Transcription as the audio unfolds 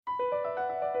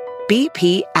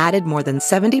BP added more than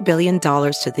 $70 billion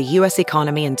to the U.S.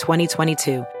 economy in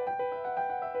 2022.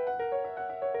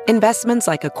 Investments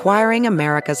like acquiring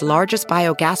America's largest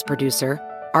biogas producer,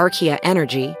 Archaea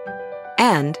Energy,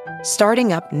 and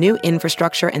starting up new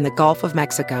infrastructure in the Gulf of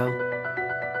Mexico.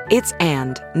 It's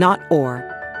and, not or.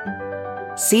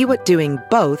 See what doing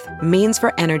both means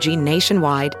for energy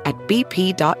nationwide at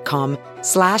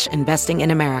bp.com/investing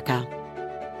in America.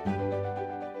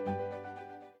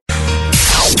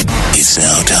 It's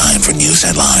now time for news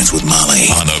headlines with Molly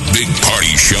on the Big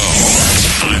Party Show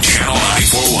on Channel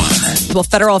 941. Well,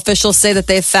 federal officials say that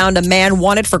they've found a man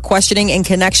wanted for questioning in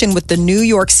connection with the New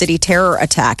York City terror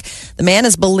attack. The man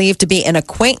is believed to be an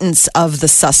acquaintance of the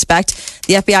suspect.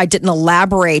 The FBI didn't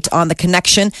elaborate on the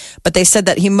connection, but they said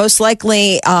that he most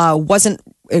likely wasn't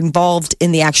involved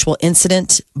in the actual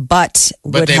incident, but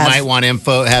they might want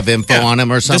have info on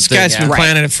him or something. This guy's been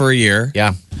planning it for a year.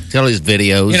 Yeah. Tell his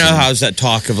videos. You know, how's that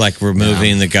talk of like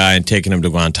removing the guy and taking him to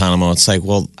Guantanamo? It's like,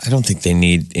 well, I don't think they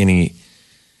need any.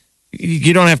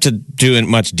 You don't have to do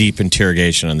much deep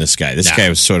interrogation on this guy. This guy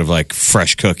was sort of like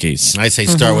fresh cookies. I say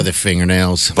start with the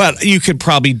fingernails. But you could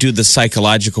probably do the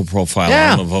psychological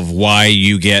profile of why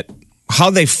you get, how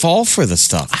they fall for the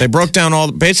stuff. They broke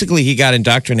down basically he got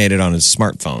indoctrinated on his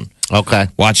smartphone. Okay.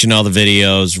 Watching all the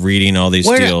videos, reading all these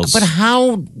deals. But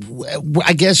how,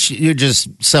 I guess you're just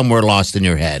somewhere lost in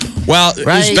your head. Well,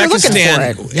 right?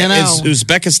 Uzbekistan,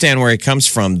 Uzbekistan, where he comes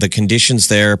from, the conditions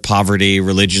there, poverty,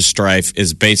 religious strife,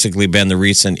 has basically been the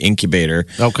recent incubator.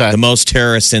 Okay. The most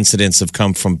terrorist incidents have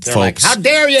come from folks. Like, how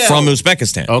dare you? From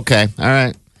Uzbekistan. Okay. All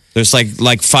right. There's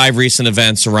like 5 recent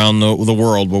events around the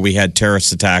world where we had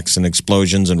terrorist attacks and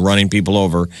explosions and running people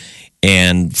over,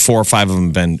 and 4 or 5 of them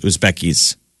have been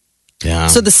Uzbekis. Yeah.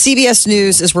 So the CBS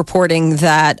News is reporting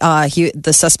that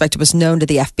the suspect was known to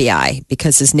the FBI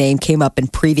because his name came up in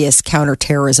previous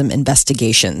counterterrorism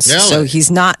investigations. Really? So he's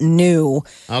not new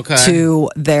to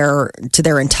their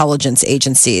intelligence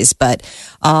agencies, but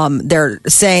they're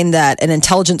saying that an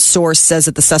intelligence source says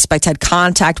that the suspect had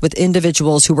contact with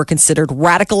individuals who were considered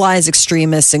radicalized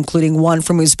extremists, including one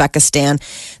from Uzbekistan.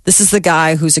 This is the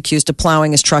guy who's accused of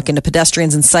plowing his truck into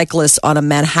pedestrians and cyclists on a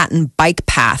Manhattan bike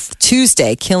path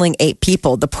Tuesday, killing 8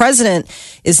 people. The president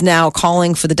is now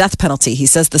calling for the death penalty. He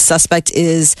says the suspect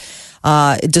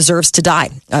deserves to die.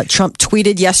 Trump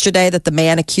tweeted yesterday that the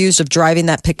man accused of driving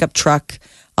that pickup truck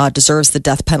deserves the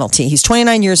death penalty. He's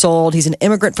 29 years old. He's an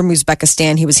immigrant from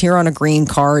Uzbekistan. He was here on a green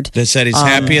card. They said he's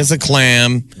happy as a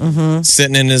clam,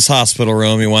 sitting in his hospital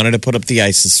room. He wanted to put up the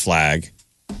ISIS flag.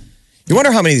 You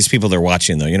wonder how many of these people they're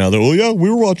watching, though. You know, we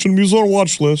were watching him. He was on a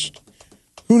watch list.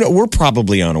 Who knows? We're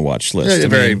probably on a watch list.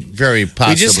 Very, very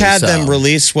possibly. We just had them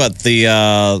release the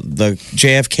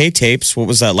JFK tapes. What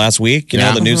was that last week? You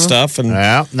know, the new stuff. And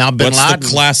now Bin Laden. What's the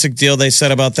classic deal they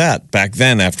said about that back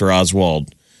then after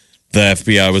Oswald? The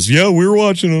FBI was, we were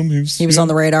watching him. He was on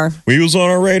the radar. He was on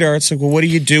our radar. It's like, well, what do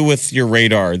you do with your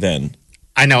radar then?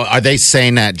 I know. Are they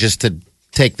saying that just to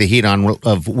take the heat on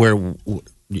of where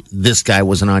this guy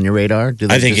wasn't on your radar?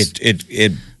 I think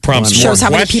it prompts more shows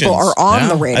how many questions. people are on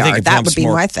the radar. I think that would be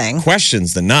my thing.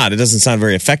 Questions than not. It doesn't sound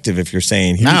very effective if you're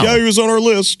saying, he was on our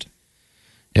list.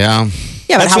 Yeah.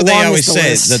 Yeah, that's but what they how long always is the say.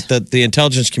 list? That the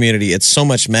intelligence community, it's so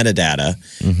much metadata.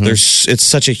 It's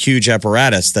such a huge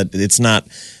apparatus that it's not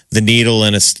the needle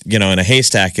in a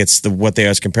haystack. It's what they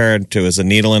always compare it to as a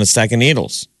needle in a stack of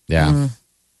needles. Yeah.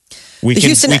 We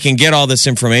can get all this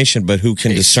information, but who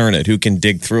can discern it? Who can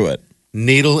dig through it?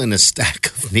 Needle in a stack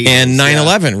of needles. And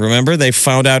 9/11, remember? They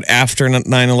found out after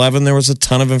 9/11 there was a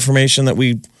ton of information that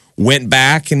we went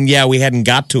back and, we hadn't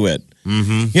got to it.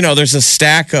 Mm-hmm. You know, there's a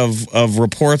stack of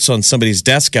reports on somebody's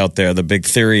desk out there. The big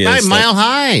theory is mile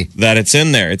high. That it's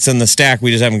in there. It's in the stack.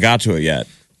 We just haven't got to it yet.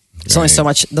 There's only so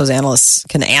much those analysts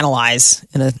can analyze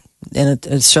in a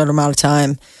short amount of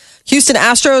time. Houston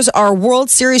Astros are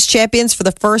World Series champions for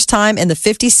the first time in the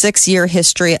 56-year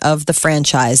history of the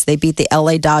franchise. They beat the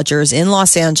LA Dodgers in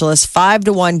Los Angeles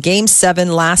 5-1, Game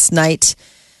 7 last night.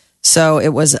 So it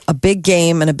was a big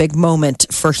game and a big moment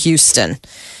for Houston.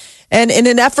 And in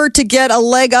an effort to get a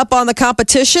leg up on the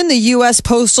competition, the U.S.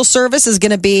 Postal Service is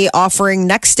going to be offering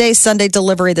next day Sunday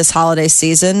delivery this holiday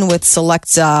season with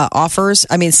select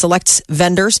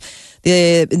vendors.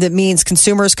 That means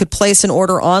consumers could place an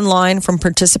order online from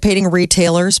participating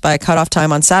retailers by a cutoff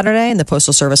time on Saturday, and the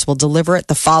Postal Service will deliver it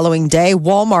the following day.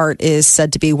 Walmart is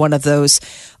said to be one of those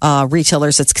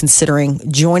retailers that's considering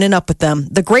joining up with them.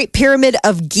 The Great Pyramid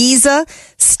of Giza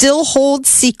still holds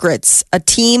secrets. A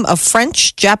team of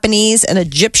French, Japanese, and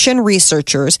Egyptian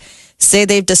researchers say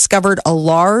they've discovered a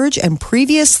large and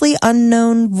previously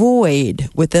unknown void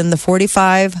within the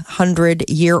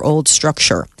 4,500-year-old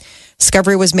structure.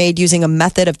 Discovery was made using a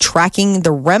method of tracking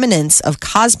the remnants of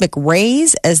cosmic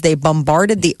rays as they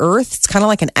bombarded the Earth. It's kind of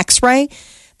like an X-ray.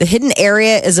 The hidden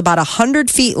area is about 100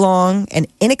 feet long and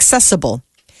inaccessible.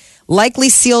 Likely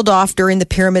sealed off during the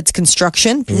pyramid's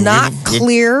construction. Not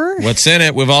clear. What's in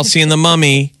it? We've all seen The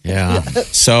Mummy. Yeah.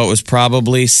 So it was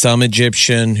probably some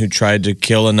Egyptian who tried to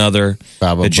kill another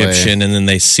Egyptian, and then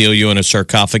they seal you in a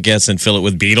sarcophagus and fill it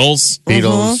with beetles.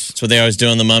 Beetles. That's what they always do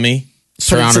in The Mummy.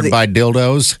 Surrounded by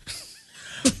dildos.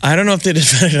 I don't know if they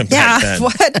decided them back then.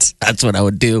 What? That's what I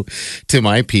would do to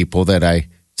my people that I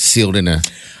sealed in a...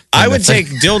 I would take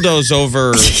dildos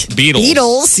over beetles.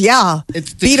 Beetles, yeah.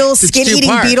 Beetles, skin-eating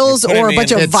beetles, or a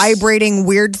bunch of vibrating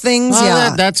weird things.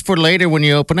 Well, yeah. that's for later when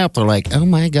you open up. They're like, oh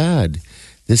my God,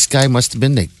 this guy must have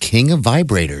been the king of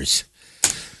vibrators.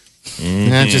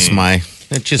 That's just my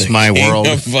world.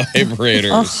 King of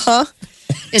vibrators. Uh-huh.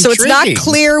 So it's not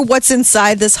clear what's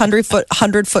inside this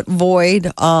 100-foot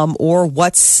void, or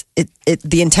what's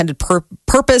the intended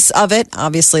purpose of it.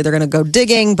 Obviously, they're going to go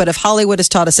digging, but if Hollywood has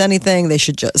taught us anything, they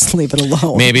should just leave it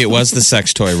alone. Maybe it was the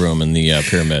sex toy room in the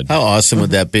pyramid. How awesome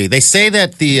would that be? They say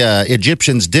that the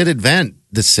Egyptians did invent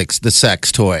the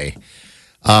sex toy.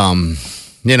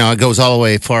 It goes all the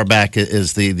way far back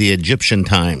as the Egyptian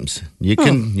times. You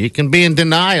can be in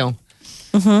denial,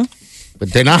 but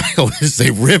denial is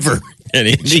a river. In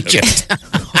Egypt.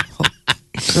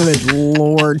 Good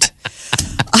Lord.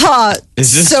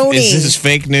 Is this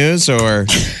fake news or?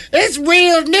 It's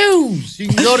real news. You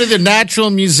can go to the Natural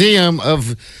Museum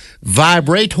of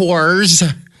Vibrators.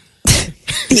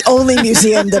 The only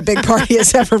museum that Big Party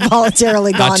has ever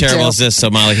voluntarily gone to. How terrible is this? So,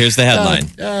 Molly, here's the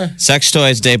headline. Sex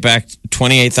toys date back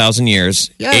 28,000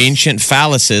 years. Yes. Ancient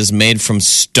phalluses made from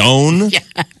stone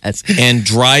and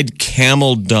dried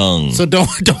camel dung. So don't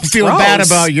feel bad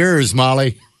about yours,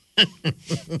 Molly. Well,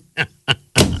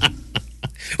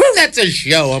 that's a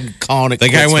show. I'm calling it. The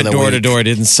guy went door to door,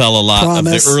 didn't sell a lot of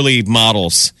the early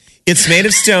models. It's made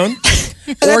of stone.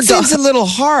 That seems a little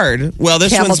hard. Well,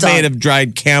 this one's made of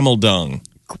dried camel dung.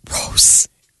 Gross.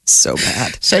 So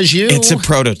bad. Says you. It's a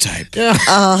prototype.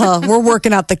 We're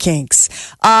working out the kinks.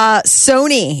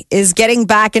 Sony is getting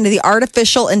back into the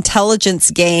artificial intelligence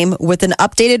game with an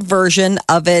updated version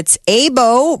of its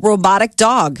Aibo robotic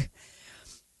dog.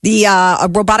 The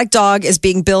robotic dog is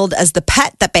being billed as the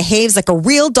pet that behaves like a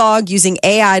real dog, using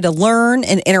AI to learn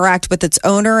and interact with its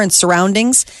owner and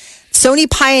surroundings. Sony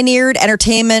pioneered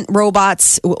entertainment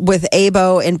robots with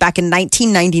Aibo back in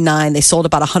 1999. They sold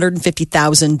about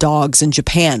 150,000 dogs in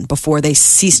Japan before they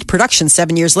ceased production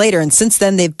 7 years later. And since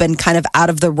then, they've been kind of out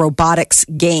of the robotics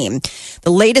game.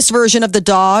 The latest version of the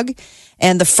dog,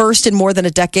 and the first in more than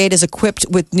a decade, is equipped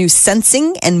with new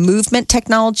sensing and movement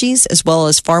technologies, as well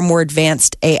as far more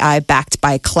advanced AI backed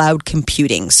by cloud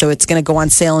computing. So it's going to go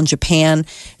on sale in Japan.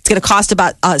 It's going to cost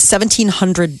about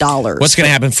 $1,700. What's going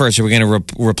to happen first? Are we going to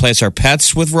replace our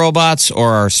pets with robots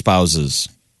or our spouses?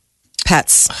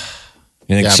 Pets.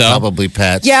 You think so? Probably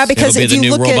pets. Yeah, because it'll be if the you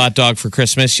new look robot dog for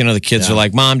Christmas. You know, the kids are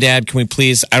like, "Mom, Dad, can we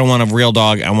please? I don't want a real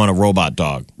dog. I want a robot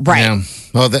dog." Right. Yeah.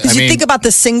 Well, because you think about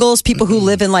the singles, people who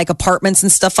live in like apartments and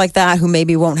stuff like that, who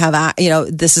maybe won't have,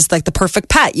 this is like the perfect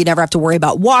pet. You never have to worry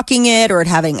about walking it or it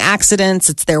having accidents.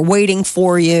 It's there waiting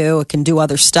for you. It can do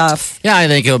other stuff. Yeah, I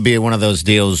think it'll be one of those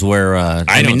deals where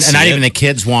not even the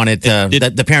kids want it.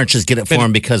 The parents just get it for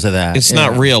them because of that. It's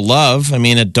not real love. I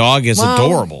mean, a dog is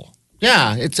adorable.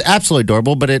 Yeah, it's absolutely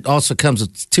adorable, but it also comes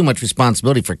with too much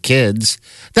responsibility for kids.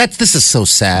 This is so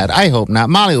sad. I hope not.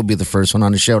 Molly will be the first one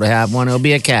on the show to have one. It'll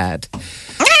be a cat.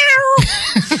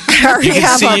 I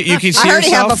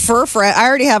already have a fur friend. I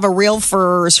already have a real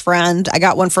furs friend. I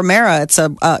got one for Mara.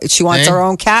 She wants her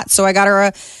own cat, so I got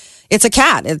her it's a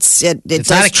cat. It does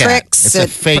not a tricks. Cat. It's a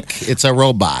fake. It's a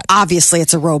robot. Obviously,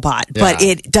 it's a robot, but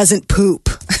it doesn't poop.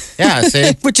 Yeah,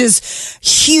 see? Which is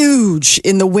huge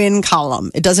in the win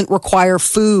column. It doesn't require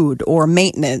food or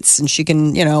maintenance, and she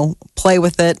can, play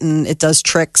with it, and it does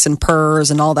tricks and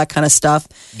purrs and all that kind of stuff.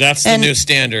 That's the new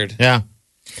standard. Yeah.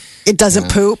 It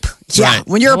doesn't poop. Yeah. Right.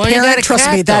 When you're a parent,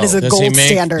 trust me, that is a gold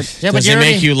standard. Yeah, does he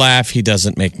make you laugh? He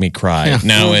doesn't make me cry. Yeah.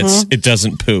 No, it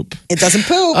doesn't poop. It doesn't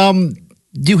poop.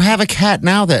 Do you have a cat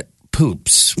now that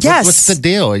poops? Yes. What's the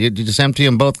deal? You just empty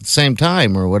them both at the same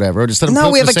time or whatever? Or just let him no,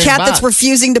 poop we have in a the cat same that's box?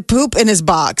 refusing to poop in his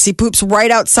box. He poops right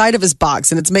outside of his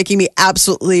box, and it's making me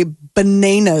absolutely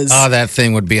bananas. Oh, that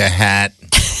thing would be a hat.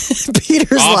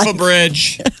 Peter's off a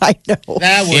bridge. I know.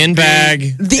 That would in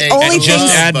bag. The only thing,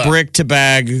 just add brick to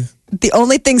bag. The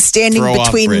only thing standing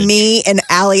between bridge. me and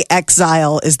Alley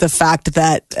Exile is the fact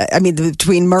that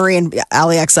between Murray and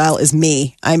Alley Exile is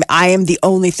me. I am the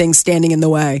only thing standing in the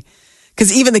way.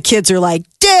 Because even the kids are like,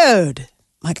 dude. I'm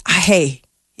like, hey,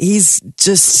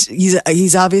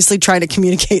 he's obviously trying to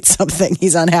communicate something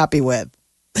he's unhappy with.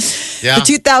 Yeah. The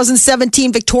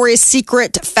 2017 Victoria's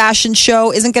Secret fashion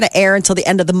show isn't going to air until the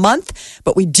end of the month,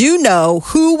 but we do know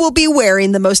who will be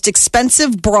wearing the most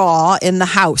expensive bra in the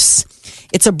house.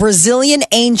 It's a Brazilian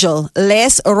angel,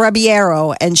 Les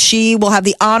Ribeiro, and she will have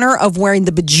the honor of wearing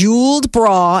the bejeweled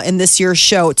bra in this year's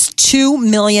show. It's $2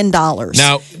 million.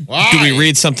 Now, do we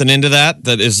read something into that?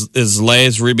 That is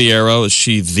Les Ribeiro, is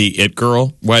she the it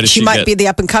girl? Why does she might be the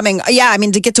up and coming. Yeah, I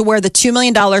mean, to get to wear the $2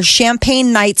 million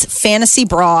Champagne Nights fantasy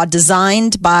bra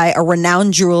designed by a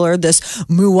renowned jeweler, this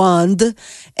Muand.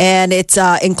 And it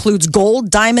includes gold,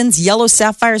 diamonds, yellow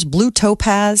sapphires, blue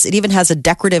topaz. It even has a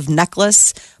decorative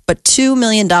necklace. But $2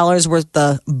 million worth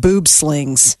of boob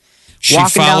slings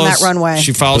walking down that runway.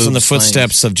 She follows in the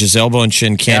footsteps of Gisele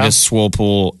Bündchen, Candace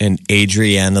Swolpool, and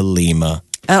Adriana Lima.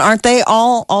 And aren't they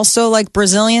all also like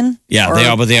Brazilian? Yeah,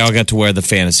 they all got to wear the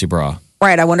fantasy bra.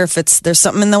 Right. I wonder if there's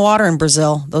something in the water in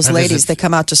Brazil. Those ladies, they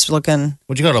come out just looking.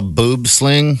 Would you call it a boob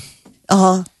sling?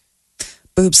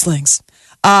 Boob slings.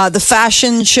 The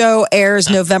fashion show airs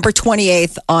November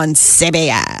 28th on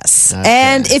CBS. Okay.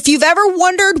 And if you've ever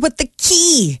wondered what the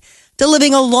key to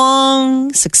living a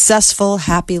long, successful,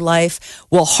 happy life,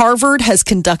 well, Harvard has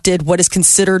conducted what is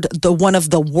considered one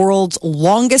of the world's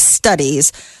longest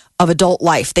studies of adult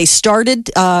life. They started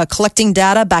collecting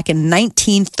data back in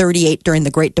 1938 during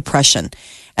the Great Depression.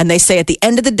 And they say at the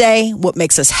end of the day, what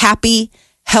makes us happy,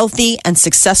 healthy, and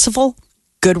successful?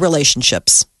 Good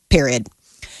relationships, period.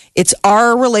 It's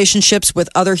our relationships with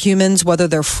other humans, whether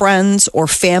they're friends or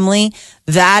family.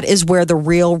 That is where the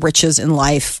real riches in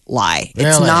life lie. Really?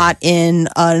 It's not in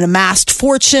an amassed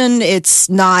fortune. It's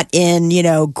not in,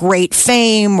 great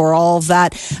fame or all of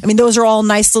that. I mean, those are all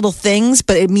nice little things,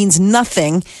 but it means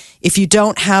nothing if you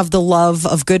don't have the love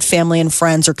of good family and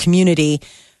friends or community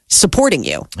supporting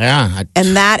you. Yeah.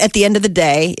 And that, at the end of the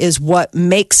day, is what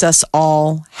makes us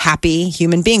all happy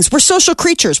human beings. We're social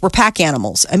creatures. We're pack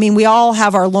animals. I mean, we all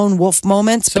have our lone wolf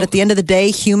moments, but at the end of the day,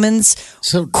 humans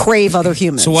crave other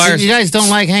humans. So you guys don't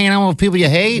like hanging out with people you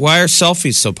hate? Why are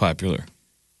selfies so popular?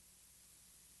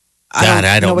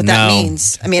 I don't know what that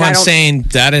means. I mean, I'm saying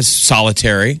that is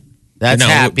solitary. That's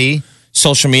happy.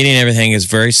 Social media and everything is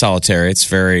very solitary. It's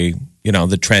very,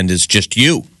 the trend is just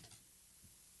you.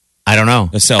 I don't know.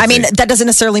 I mean, that doesn't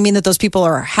necessarily mean that those people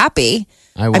are happy.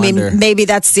 I mean, maybe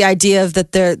that's the idea of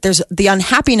that there's the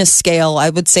unhappiness scale,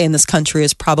 I would say, in this country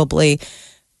is probably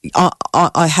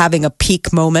having a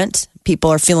peak moment. People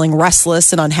are feeling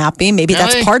restless and unhappy. Maybe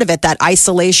that's part of it, that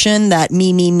isolation, that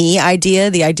me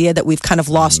idea, the idea that we've kind of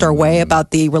lost our way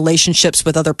about the relationships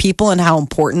with other people and how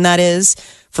important that is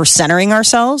for centering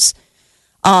ourselves.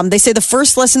 They say the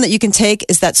first lesson that you can take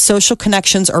is that social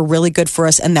connections are really good for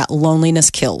us and that loneliness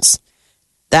kills.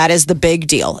 That is the big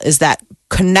deal, is that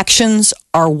connections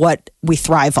are what we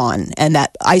thrive on, and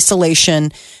that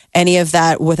isolation, any of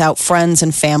that without friends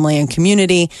and family and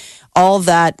community, all of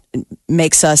that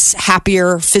makes us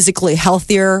happier, physically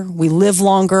healthier. We live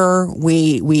longer.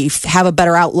 We have a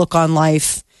better outlook on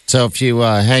life. So if you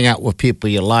hang out with people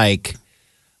you like,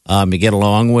 you get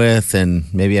along with, and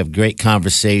maybe have great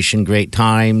conversation, great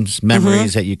times,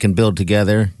 memories that you can build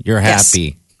together, you're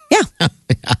happy. Yes. Yeah.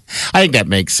 I think that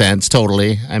makes sense,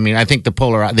 totally. I mean, I think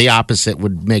the opposite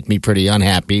would make me pretty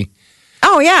unhappy.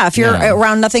 Oh, yeah. If you're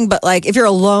around nothing but if you're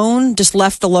alone, just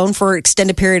left alone for an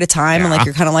extended period of time, and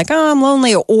you're kind of I'm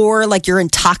lonely, or you're in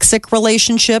toxic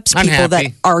relationships, people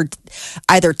that are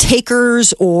either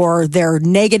takers or they're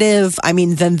negative, I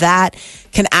mean, then that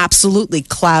can absolutely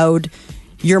cloud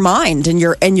your mind and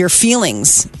your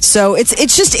feelings. So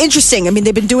it's just interesting. I mean,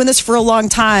 they've been doing this for a long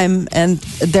time, and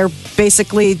they're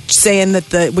basically saying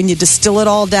that when you distill it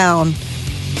all down,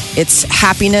 it's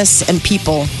happiness and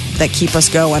people that keep us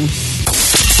going.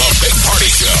 The Big Party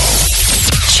Show.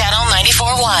 Channel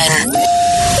 94.1.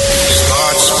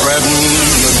 Start spreading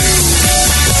the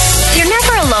news. You're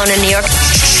never alone in New York.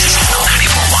 Channel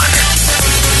 94.1.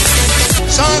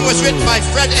 Song was written by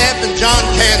Fred Ebb and John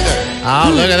Kander.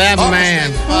 Oh, look at that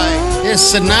man.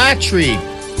 It's Sinatra.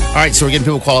 All right, so we're getting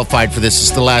people qualified for this.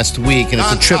 It's the last week, and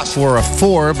it's a trip for a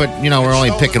 4, but, we're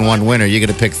only picking one winner. You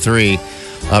got to pick 3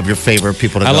 of your favorite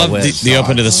people to go with. I love the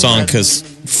open to the song because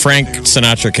Frank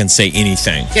Sinatra can say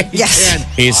anything. Yes.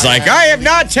 He's like, I have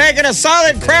not taken a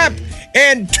solid crap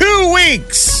in 2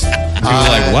 weeks. People are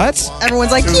like, what?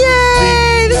 Everyone's like,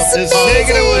 yay, this is Take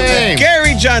it away.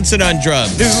 Gary Johnson on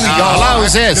drums. Hello,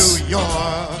 who's this?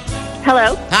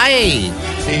 Hello. Hi.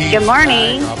 Good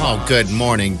morning. Oh, good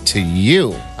morning to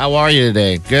you. How are you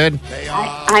today? Good?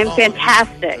 I'm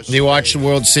fantastic. Did you watch the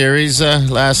World Series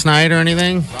last night or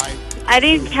anything? I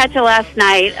didn't catch it last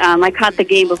night. I caught the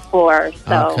game before,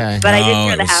 so but I did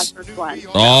hear the Astros one.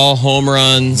 All home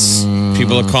runs.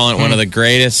 People are calling it one of the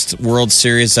greatest World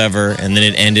Series ever, and then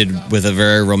it ended with a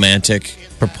very romantic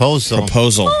proposal.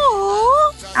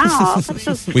 Oh, that's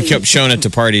so sweet. We kept showing it to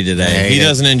Party today. He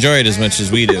doesn't enjoy it as much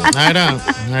as we do. I don't.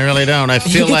 I really don't. I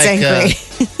feel he gets angry.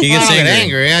 He gets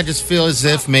angry. I just feel as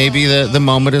if maybe the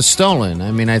moment is stolen.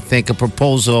 I mean, I think a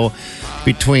proposal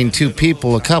between two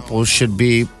people, a couple, should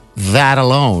be that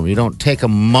alone. You don't take a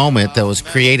moment that was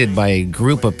created by a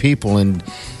group of people and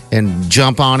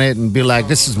jump on it and be like,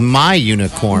 this is my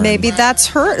unicorn. Maybe that's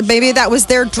her. Maybe that was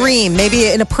their dream. Maybe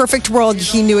in a perfect world,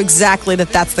 he knew exactly that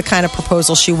that's the kind of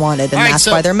proposal she wanted, and that's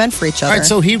why they're meant for each other. All right,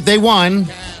 so they won.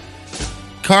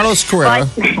 Carlos Correa,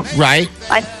 right?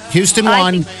 Houston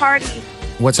won. Party.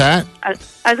 What's that?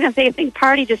 I was going to say, I think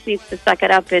Party just needs to suck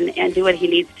it up and do what he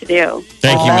needs to do.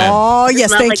 Thank you, man. Oh,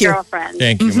 yes, thank you. Girlfriend.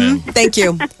 Thank you, man. Thank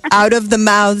you. Out of the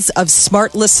mouths of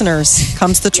smart listeners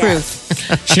comes the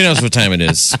truth. She knows what time it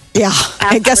is. Yeah.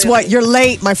 Absolutely. And guess what? You're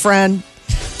late, my friend.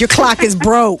 Your clock is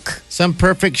broke. Some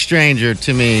perfect stranger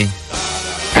to me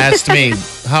asked me,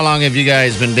 how long have you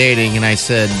guys been dating? And I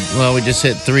said, well, we just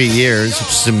hit 3 years, which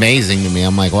is amazing to me.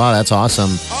 I'm like, wow, that's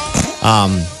awesome.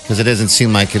 Because it doesn't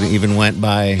seem like it even went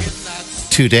by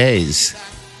 2 days.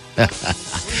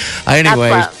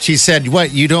 Anyway, she said,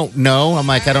 what, you don't know? I'm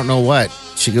like, I don't know what.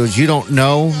 She goes, you don't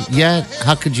know yet?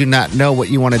 How could you not know what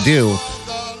you want to do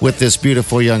with this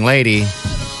beautiful young lady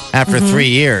after 3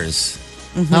 years?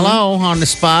 Hello, on the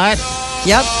spot.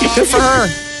 Yep, good for her.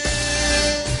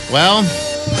 Well,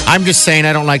 I'm just saying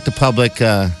I don't like the public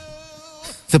deal.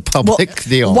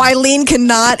 Wileen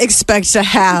cannot expect to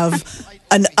have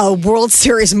a World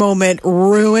Series moment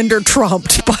ruined or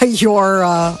trumped by your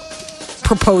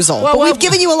proposal. Well, but we've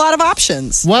given you a lot of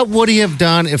options. What would he have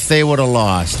done if they would have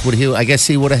lost? I guess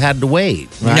he would have had to wait.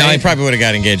 Right? No, he probably would have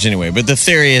got engaged anyway. But the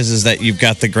theory is that you've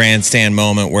got the grandstand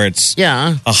moment where it's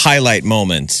a highlight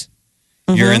moment.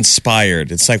 You're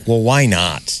inspired. It's like, well, why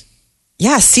not?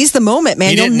 Yeah, seize the moment,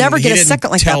 man. You'll never get a second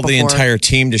like that before. He didn't tell the entire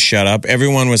team to shut up.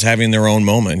 Everyone was having their own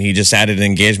moment. He just added an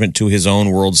engagement to his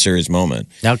own World Series moment.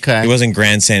 Okay. He wasn't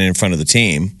grandstanding in front of the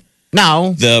team.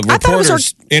 No. The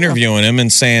reporter's interviewing him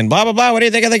and saying, blah, blah, blah, what do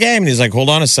you think of the game? And he's like,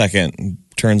 hold on a second. And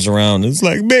turns around. It's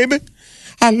like, baby,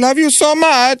 I love you so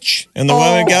much. And the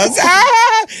woman goes,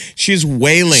 ah! She's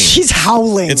wailing. She's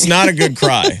howling. It's not a good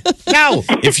cry. No.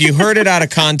 If you heard it out of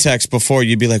context before,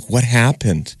 you'd be like, what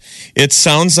happened? It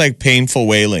sounds like painful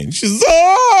wailing. She's,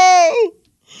 oh!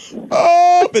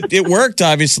 But it worked,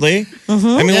 obviously. I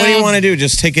mean, what do you want to do?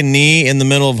 Just take a knee in the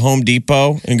middle of Home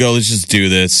Depot and go, let's just do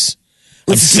this.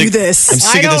 Let's do this. I'm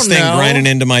sick of this thing grinding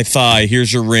into my thigh.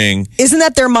 Here's your ring. Isn't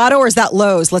that their motto, or is that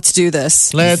Lowe's? Let's do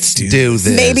this. Let's do this.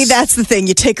 Maybe that's the thing.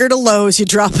 You take her to Lowe's, you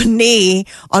drop a knee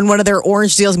on one of their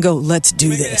orange deals and go, let's do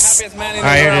this. All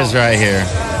right, here it is right here.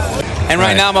 And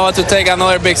right now I'm about to take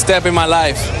another big step in my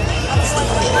life.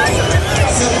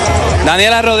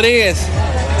 Daniela Rodriguez,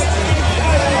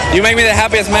 you make me the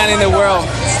happiest man in the world.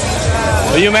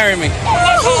 Will you marry me?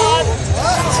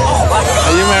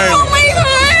 Will you marry me?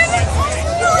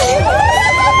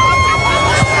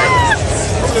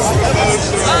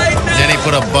 Jenny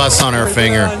put a bus on her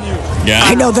finger. Yeah.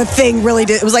 I know, the thing really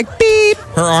did. It was like, beep.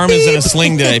 Her arm is in a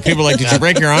sling today. People are like, did you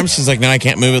break your arm? She's like, no, I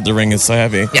can't move it. The ring is so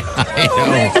heavy. Yeah, I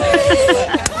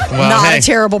know. Well, not a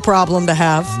terrible problem to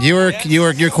have. You're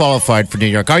qualified for New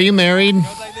York. Are you married?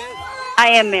 I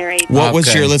am married. What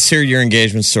was let's hear your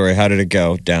engagement story. How did it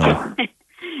go down?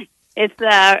 It's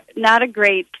not a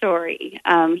great story.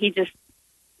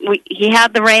 He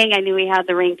had the ring. I knew he had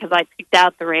the ring because I picked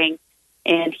out the ring.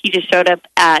 And he just showed up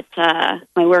at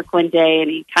my work one day,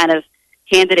 and he kind of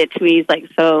handed it to me. He's like,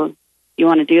 so you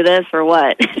want to do this or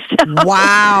what?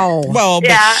 Wow. Well,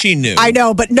 but she knew. I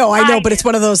know, but but it's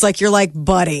one of those, like, you're like,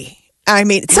 buddy. I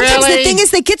mean, sometimes the thing is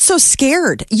they get so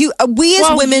scared. We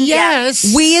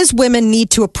as women need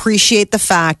to appreciate the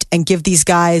fact and give these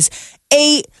guys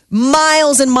a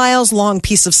miles and miles long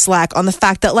piece of slack on the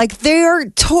fact that, like, they're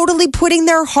totally putting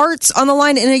their hearts on the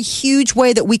line in a huge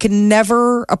way that we can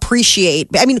never appreciate.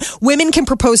 I mean, women can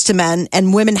propose to men,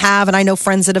 and women have, and I know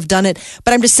friends that have done it,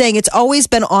 but I'm just saying it's always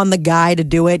been on the guy to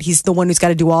do it. He's the one who's got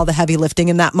to do all the heavy lifting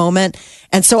in that moment.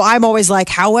 And so I'm always like,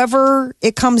 however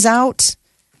it comes out,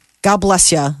 God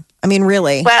bless you. I mean,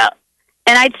 really. Well,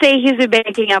 and I'd say he's been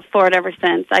making up for it ever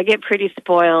since. I get pretty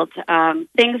spoiled.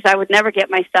 Things I would never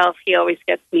get myself, he always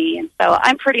gets me. And so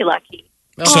I'm pretty lucky.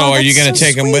 So are you going to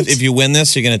take him with, if you win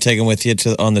this, you're going to take him with you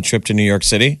on the trip to New York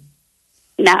City?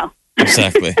 No.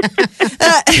 Exactly.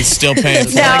 He's still paying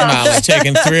for it. She's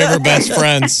taking 3 of her best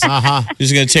friends.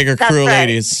 She's going to take her crew right.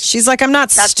 ladies. She's like, I'm not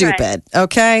stupid,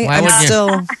 okay? Why I'm would you- still...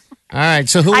 All right.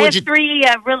 So who I would have you? 3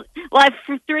 I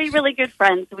have 3 really good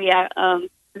friends. We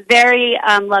very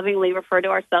lovingly refer to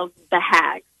ourselves as the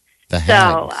Hags. The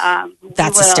So Hags.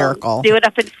 That's we will hysterical. Do it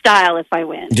up in style if I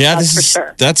win. Yeah, that's this for is,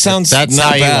 sure. that sounds That's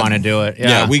not how bad. you want to do it.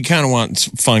 Yeah, we kind of want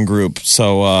fun group.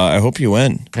 So I hope you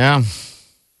win. Yeah.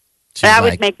 She's That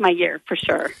like, would make my year for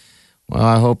sure. well,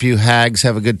 I hope you Hags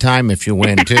have a good time if you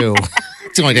win too.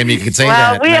 It's the only time you can say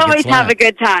Well, that. we and I always can have a laugh.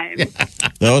 good time.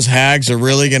 Those hags are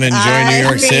really going to enjoy New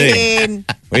York City. mean,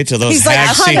 Wait till those He's like,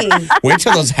 hags see. "Honey." Wait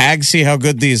till those hags see how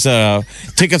good these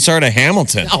tickets are to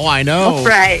Hamilton. Oh, I know.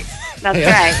 Right. That's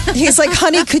right. he's like,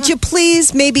 honey, could you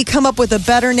please maybe come up with a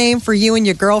better name for you and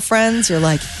your girlfriends? You're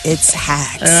like, it's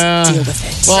Hags. Deal with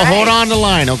it. Well, hold on the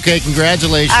line, okay?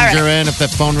 Congratulations, All right. you're in. If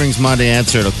that phone rings Monday,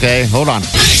 answer it, okay? Hold on.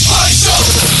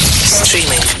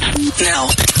 Streaming now.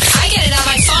 I get it on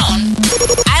my phone.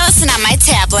 I listen on my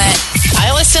tablet.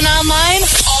 I listen online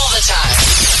all the time.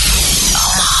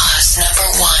 Omaha's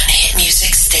 #1 hit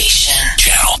music station.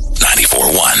 Channel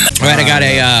 94.1. All right, I got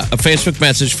a Facebook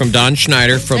message from Don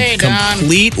Schneider from Hey, Don.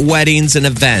 Complete Weddings and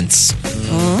Events,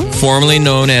 formerly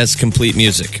known as Complete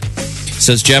Music.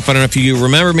 Says, Jeff, I don't know if you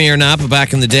remember me or not, but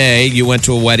back in the day, you went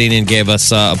to a wedding and gave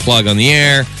us a plug on the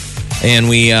air. And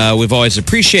we've always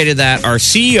appreciated that. Our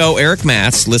CEO, Eric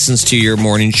Matz, listens to your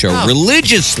morning show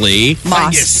religiously.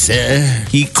 Moss.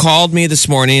 He called me this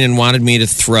morning and wanted me to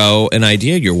throw an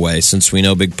idea your way, since we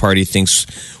know Big Party thinks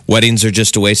weddings are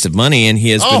just a waste of money, and he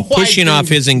has been pushing off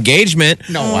his engagement.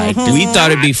 No, I We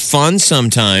thought it'd be fun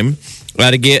sometime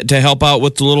to help out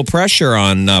with the little pressure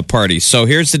on Party. So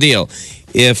here's the deal.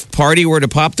 If Party were to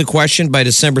pop the question by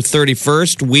December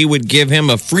 31st, we would give him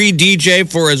a free DJ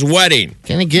for his wedding.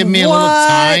 Can you give me a little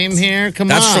time here? Come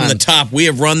That's on. from the top. We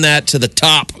have run that to the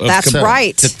top. Of That's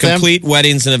right. Complete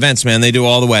Weddings and Events, man. They do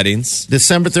all the weddings.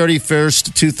 December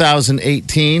 31st,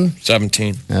 2018.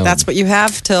 17. That's what you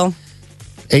have till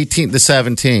 18th to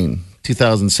 17,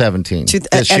 2017.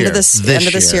 end of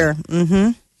this year.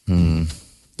 Mm-hmm.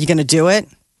 You going to do it?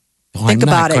 Oh, Think I'm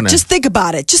not about it. gonna- Just think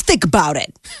about it. Just think about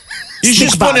it. He's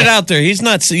just putting it out there. He's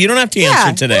not. You don't have to Yeah,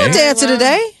 answer today. you don't have to answer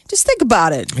today. Just think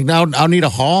about it. I'll need a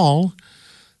hall.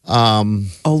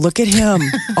 Oh, look at him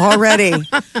already.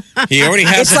 He already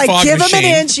has It's a like, fog give machine.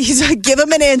 him an inch. He's like, give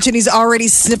him an inch, and he's already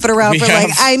sniffing around We for have-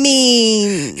 like, I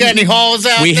mean. Got any halls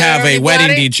out We there, have a everybody?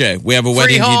 wedding DJ. We have a Free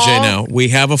wedding hall? DJ now. We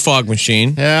have a fog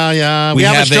machine. Yeah. We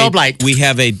have a strobe light. We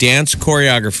have a dance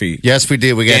choreography. Yes, we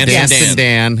do. We got Dance Dance and and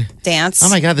Dan. Dance. Oh,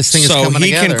 my God. This thing is So coming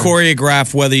he together. can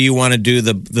choreograph whether you want to do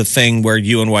the thing where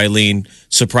you and Wileen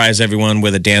surprise everyone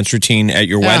with a dance routine at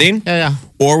your wedding, Yeah.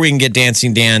 or we can get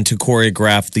Dancing Dan to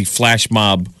choreograph the flash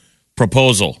mob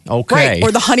proposal. Okay. Right.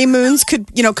 Or the honeymoons could,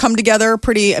 come together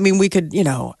pretty. I mean, we could,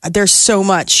 there's so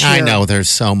much here. I know there's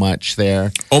so much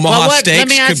there. Omaha Well, Steaks. Let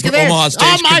me ask you this. Omaha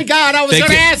Steaks. Oh, my God. I was going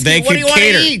to ask you. What do you want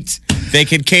to eat? They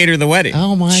could cater the wedding.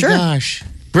 Oh, my Sure. gosh.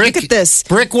 Look at this.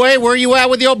 Brickway, where you at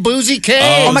with your boozy cake?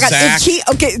 Oh my God! Zach,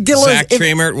 Zach If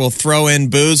Tramert will throw in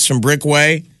booze from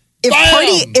Brickway.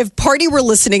 If Party were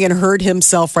listening and heard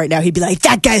himself right now, he'd be like,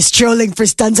 "That guy's trolling for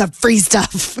tons of free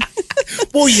stuff."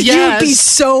 Well, You'd be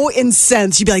so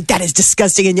incensed. You'd be like, "That is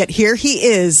disgusting," and yet here he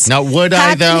is. Now, would I,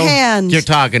 hat in though? hand. You're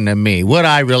talking to me. Would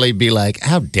I really be like,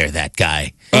 how dare that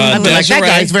guy? I'd be like, that Desiree.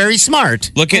 guy's very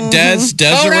smart. Look at Desiree.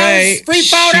 Photos, free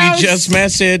photos. She just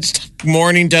messaged.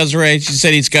 Morning, Desiree. She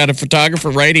said he's got a photographer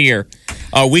right here.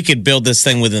 We could build this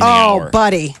thing within the hour. Oh,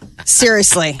 buddy,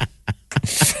 seriously.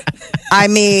 I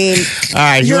mean, All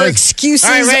right, your look. excuses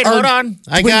All right, wait, are hold on.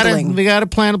 dwindling. We got to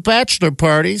plan a bachelor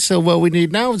party. So what we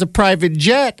need now is a private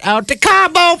jet out to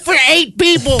Cabo for 8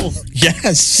 people.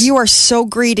 Yes. You are so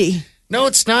greedy. No,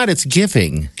 it's not. It's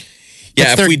giving.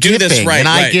 Yeah, It's if we do this giving, right, and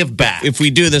I right. give back. If we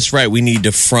do this right, we need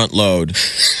to front load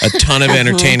a ton of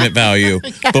entertainment value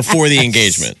before the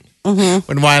engagement. When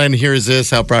Wyland hears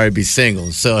this, I'll probably be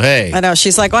single. So hey, I know.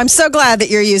 She's like, well, I'm so glad that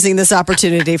you're using this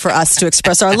opportunity for us to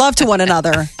express our love to one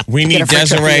another. We Get need a free trip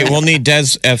Desiree. for you. We'll need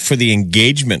Des for the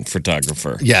engagement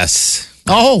photographer. yes.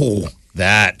 Oh,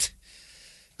 that.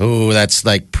 Oh, that's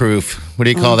like proof. What do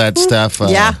you call that stuff?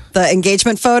 Yeah, the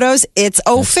engagement photos. It's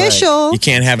official. You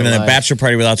can't have it in a bachelor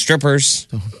party without strippers.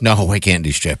 No, I can't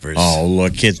do strippers. Oh,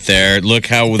 look at there. Look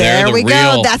how they're There the we real.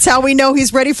 go. That's how we know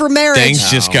he's ready for marriage. Things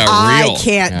just got real. I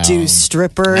can't do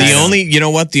strippers. The only, you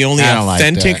know what? The only I don't like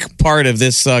authentic that. part of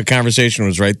this conversation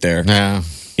was right there. Yeah.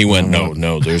 He went, no,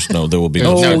 there will be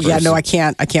no Oh strippers. yeah, no, I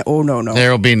can't. Oh no.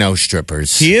 There will be no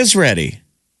strippers. He is ready.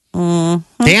 He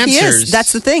Dancers. is.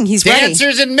 That's the thing. He's ready.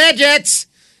 Dancers and midgets.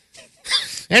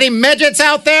 Any midgets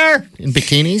out there in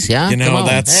bikinis? Yeah, You know, Come on.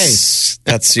 that's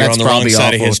you're That's on the wrong probably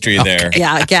side of awful. history there.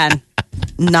 Yeah, again,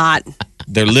 not.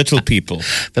 They're little people.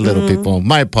 The little people.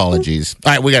 My apologies.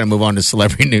 All right, we got to move on to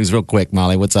celebrity news real quick.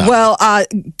 Molly, what's up? Well,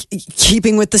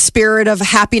 keeping with the spirit of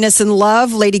happiness and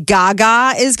love, Lady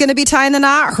Gaga is going to be tying the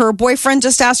knot. Her boyfriend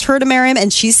just asked her to marry him,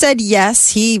 and she said yes.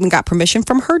 He even got permission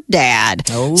from her dad.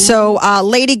 Oh. So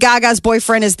Lady Gaga's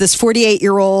boyfriend is this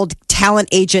 48-year-old talent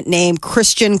agent named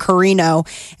Christian Carino,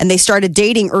 and they started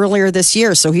dating earlier this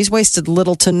year. So he's wasted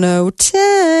little to no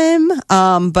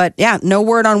time. But yeah, no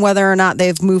word on whether or not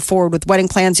they've moved forward with wedding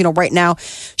plans. You know, right now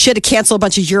she had to cancel a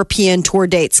bunch of European tour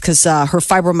dates because her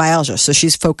fibromyalgia. So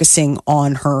she's focusing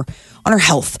on her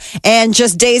health. And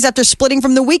just days after splitting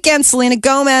from The Weeknd, Selena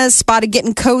Gomez spotted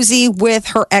getting cozy with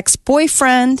her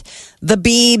ex-boyfriend, the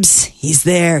Biebs. He's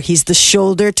there. He's the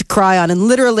shoulder to cry on. And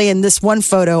literally in this one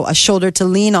photo, a shoulder to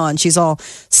lean on. She's all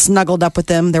snuggled up with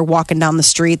him. They're walking down the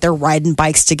street. They're riding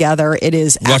bikes together. It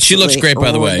is Well, she looks great,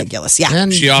 by the way. ridiculous. Yeah.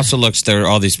 And She also looks, there are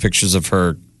all these pictures of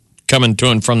her coming to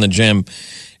and from the gym,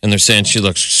 and they're saying she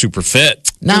looks super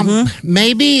fit. now,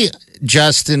 maybe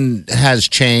Justin has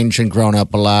changed and grown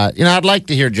up a lot. You know, I'd like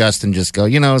to hear Justin just go,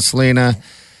 you know, Selena,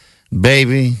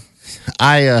 baby,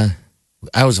 I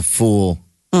was a fool.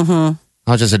 I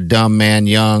was just a dumb man,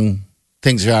 young.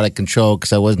 Things are out of control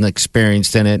because I wasn't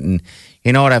experienced in it. And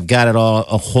you know what? I've got it all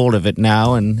a hold of it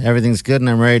now, and everything's good, and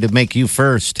I'm ready to make you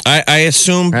first. I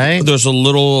assume Right? there's a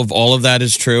little of all of that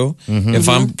is true. If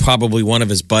I'm probably one of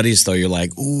his buddies, though, you're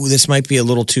like, ooh, this might be a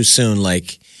little too soon.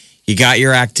 Like, you got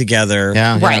your act together.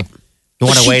 Yeah, Right. Yeah. You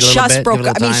want to She wait a little just bit? broke give it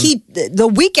a up. I mean, little time? The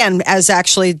Weeknd is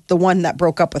actually the one that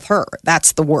broke up with her.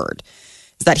 That's the word.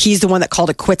 Is that he's the one that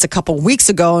called it quits a couple weeks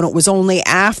ago, and it was only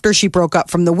after she broke up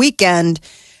from The Weeknd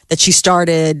that she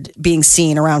started being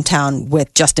seen around town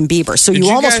with Justin Bieber. So Did you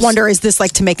you almost guys- wonder, is this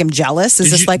like to make him jealous? Is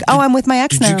Did this you- like, oh, I'm with my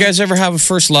ex Did now? you guys ever have a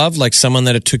first love, like someone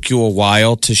that it took you a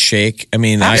while to shake? I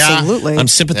mean, Absolutely. I'm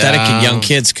sympathetic to young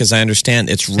kids because I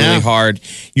understand it's really hard.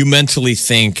 You mentally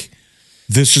think,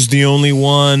 this is the only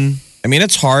one. I mean,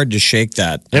 it's hard to shake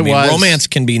that. I It mean, was. romance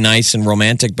can be nice and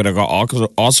romantic, but it can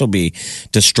also be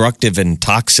destructive and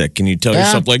toxic. And you tell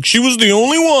yourself, like, she was the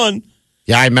only one.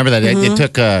 Yeah, I remember that. It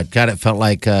took, God, it felt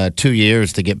like 2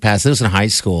 years to get past. It was in high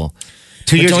school.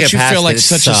 2 But years to don't get you past feel like it. It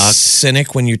such a sucked.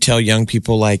 cynic when you tell young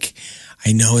people, like,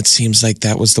 I know it seems like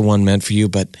that was the one meant for you,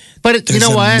 but But there's you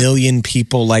know a what? million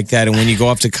people like that. And when you go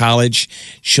off to college,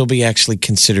 she'll be actually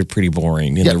considered pretty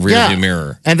boring in the rearview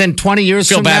mirror. And then 20 years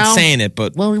Feel from bad now, saying it,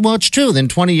 but well, it's true. Then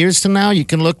 20 years from now, you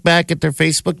can look back at their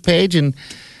Facebook page and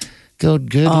go,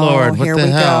 good Lord, what here the we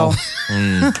hell?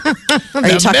 go. Are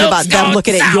you talking about them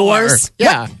looking at yours?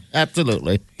 Yeah,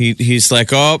 absolutely. he's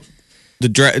like, oh,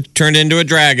 turned into a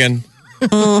dragon.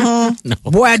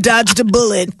 Boy, I dodged a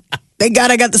bullet. Thank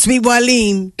God I got the sweet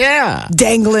Wileen Yeah.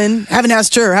 dangling. Haven't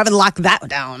asked her. Haven't locked that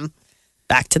down.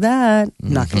 Back to that.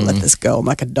 I'm not going to let this go. I'm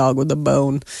like a dog with a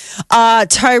bone.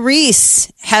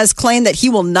 Tyrese has claimed that he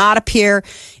will not appear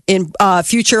in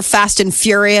future Fast and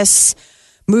Furious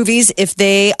movies if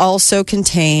they also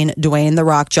contain Dwayne The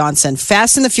Rock Johnson.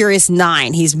 Fast and the Furious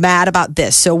 9. He's mad about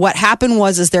this. So what happened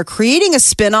was they're creating a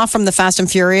spinoff from the Fast and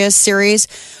Furious series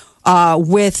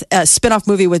with a spinoff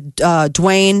movie with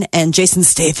Dwayne and Jason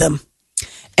Statham.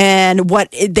 And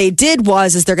what they did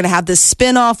was they're going to have this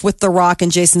spinoff with The Rock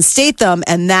and Jason Statham,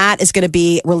 and that is going to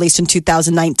be released in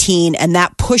 2019, and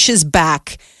that pushes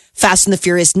back Fast and the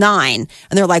Furious 9.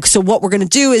 And they're like, so what we're going to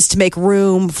do is to make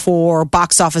room for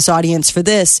box office audience for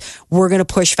this, we're going to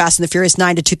push Fast and the Furious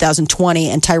 9 to 2020,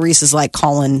 and Tyrese is like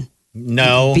calling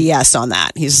No. BS on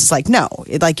that. He's just like, no,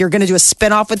 like you're going to do a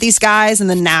spinoff with these guys, and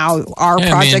then now our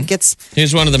project gets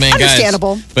He's one of the main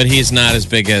Understandable. guys. But he's not as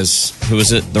big as, who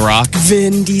is it, The Rock?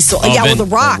 Vin Diesel. Oh, yeah, Vin- well,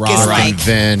 The Rock The Rock. is like.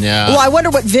 Vin, yeah. Well, I wonder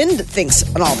what Vin thinks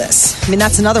on all this. I mean,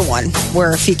 that's another one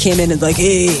where if he came in and like,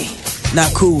 hey,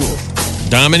 not cool.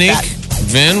 Dominique,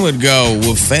 Vin would go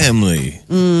with family.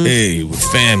 Hey, with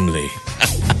family.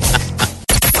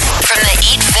 From the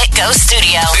Eat Fit Go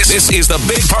studio, This is the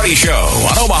Big Party Show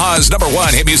on Omaha's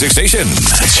 #1 hit music station.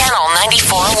 Channel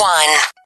 94.1.